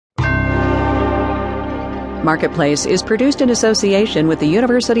Marketplace is produced in association with the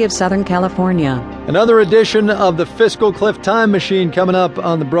University of Southern California. Another edition of the Fiscal Cliff Time Machine coming up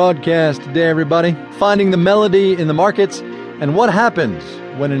on the broadcast today, everybody. Finding the melody in the markets and what happens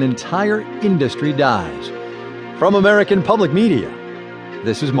when an entire industry dies. From American Public Media,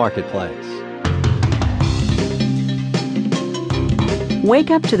 this is Marketplace.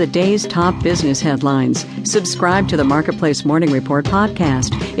 Wake up to the day's top business headlines. Subscribe to the Marketplace Morning Report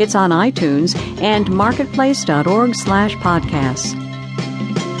podcast. It's on iTunes and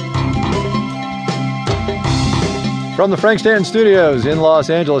marketplace.org/podcasts. From the Frank Stanton Studios in Los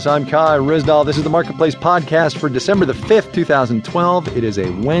Angeles, I'm Kai Ryssdal. This is the Marketplace podcast for December the 5th, 2012. It is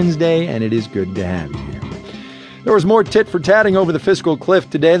a Wednesday, and it is good to have you here. There was more tit-for-tatting over the fiscal cliff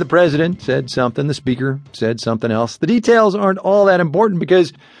today. The president said something. The speaker said something else. The details aren't all that important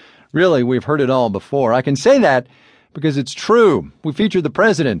because, really, we've heard it all before. I can say that because it's true. We featured the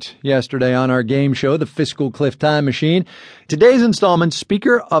president yesterday on our game show, The Fiscal Cliff Time Machine. Today's installment,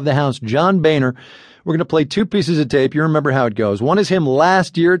 Speaker of the House John Boehner. We're going to play two pieces of tape. You remember how it goes. One is him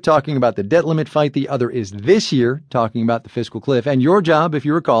last year talking about the debt limit fight. The other is this year talking about the fiscal cliff. And your job, if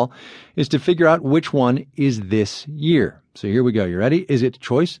you recall, is to figure out which one is this year. So here we go. You ready? Is it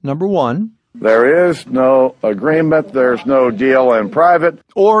choice number one? There is no agreement. There's no deal in private.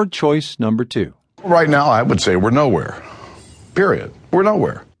 Or choice number two? Right now, I would say we're nowhere. Period. We're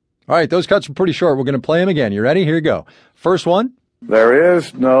nowhere. All right. Those cuts are pretty short. We're going to play them again. You ready? Here you go. First one. There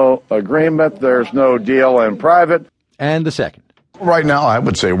is no agreement. There's no deal in private. And the second. Right now, I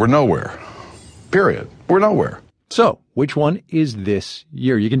would say we're nowhere. Period. We're nowhere. So, which one is this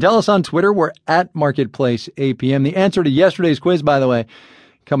year? You can tell us on Twitter. We're at Marketplace APM. The answer to yesterday's quiz, by the way,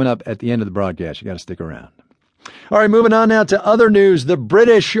 coming up at the end of the broadcast. You got to stick around. All right, moving on now to other news. The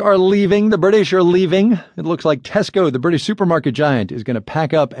British are leaving. It looks like Tesco, the British supermarket giant, is going to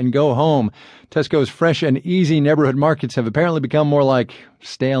pack up and go home. Tesco's fresh and easy neighborhood markets have apparently become more like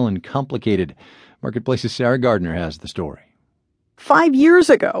stale and complicated. Marketplace's Sarah Gardner has the story. 5 years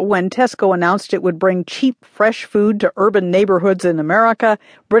ago, when Tesco announced it would bring cheap, fresh food to urban neighborhoods in America,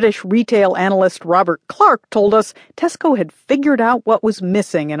 British retail analyst Robert Clark told us Tesco had figured out what was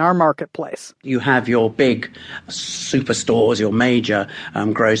missing in our marketplace. You have your big superstores, your major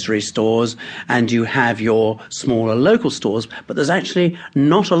grocery stores, and you have your smaller local stores, but there's actually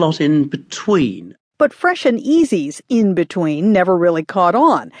not a lot in between. But Fresh and Easy's in between never really caught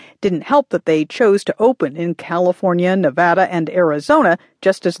on. Didn't help that they chose to open in California, Nevada, and Arizona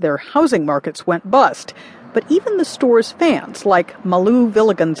just as their housing markets went bust. But even the store's fans, like Malu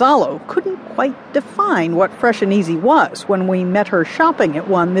Villagonzalo, couldn't quite define what Fresh and Easy was when we met her shopping at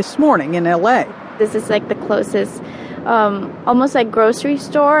one this morning in L.A. This is like the closest, almost like grocery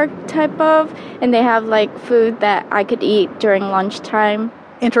store type of, and they have like food that I could eat during lunchtime.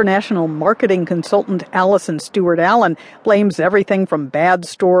 International marketing consultant Allison Stewart-Allen blames everything from bad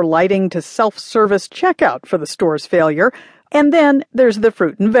store lighting to self-service checkout for the store's failure. And then there's the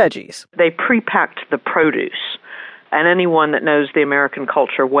fruit and veggies. They pre-packed the produce. And anyone that knows the American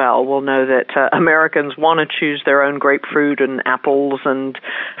culture well will know that Americans want to choose their own grapefruit and apples and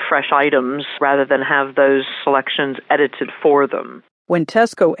fresh items rather than have those selections edited for them. When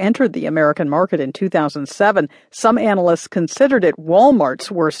Tesco entered the American market in 2007, some analysts considered it Walmart's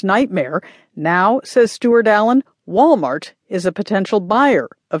worst nightmare. Now, says Stewart-Allen, Walmart is a potential buyer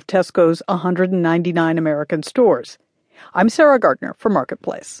of Tesco's 199 American stores. I'm Sarah Gardner for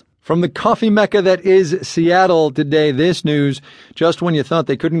Marketplace. From the coffee mecca that is Seattle today, this news, just when you thought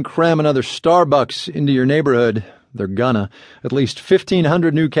they couldn't cram another Starbucks into your neighborhood, they're gonna. At least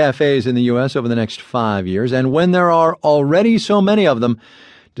 1,500 new cafes in the U.S. over the next 5 years. And when there are already so many of them,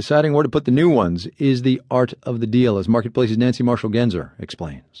 deciding where to put the new ones is the art of the deal, as Marketplace's Nancy Marshall-Genzer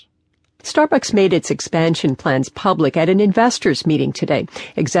explains. Starbucks made its expansion plans public at an investors meeting today.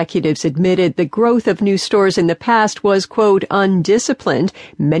 Executives admitted the growth of new stores in the past was, quote, undisciplined.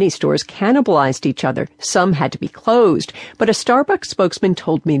 Many stores cannibalized each other. Some had to be closed. But a Starbucks spokesman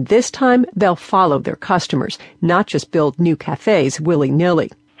told me this time they'll follow their customers, not just build new cafes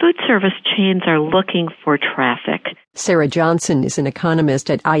willy-nilly. Food service chains are looking for traffic. Sarah Johnson is an economist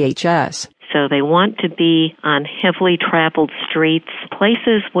at IHS. So they want to be on heavily traveled streets,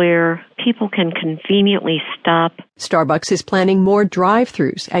 places where people can conveniently stop. Starbucks is planning more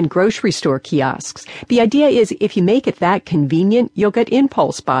drive-thrus and grocery store kiosks. The idea is if you make it that convenient, you'll get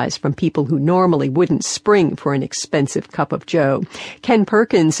impulse buys from people who normally wouldn't spring for an expensive cup of joe. Ken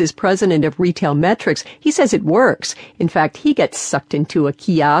Perkins is president of Retail Metrics. He says it works. In fact, he gets sucked into a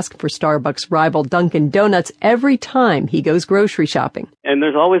kiosk for Starbucks rival Dunkin' Donuts every time he goes grocery shopping. And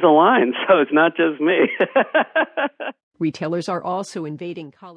there's always a line, so it's not just me. Retailers are also invading college.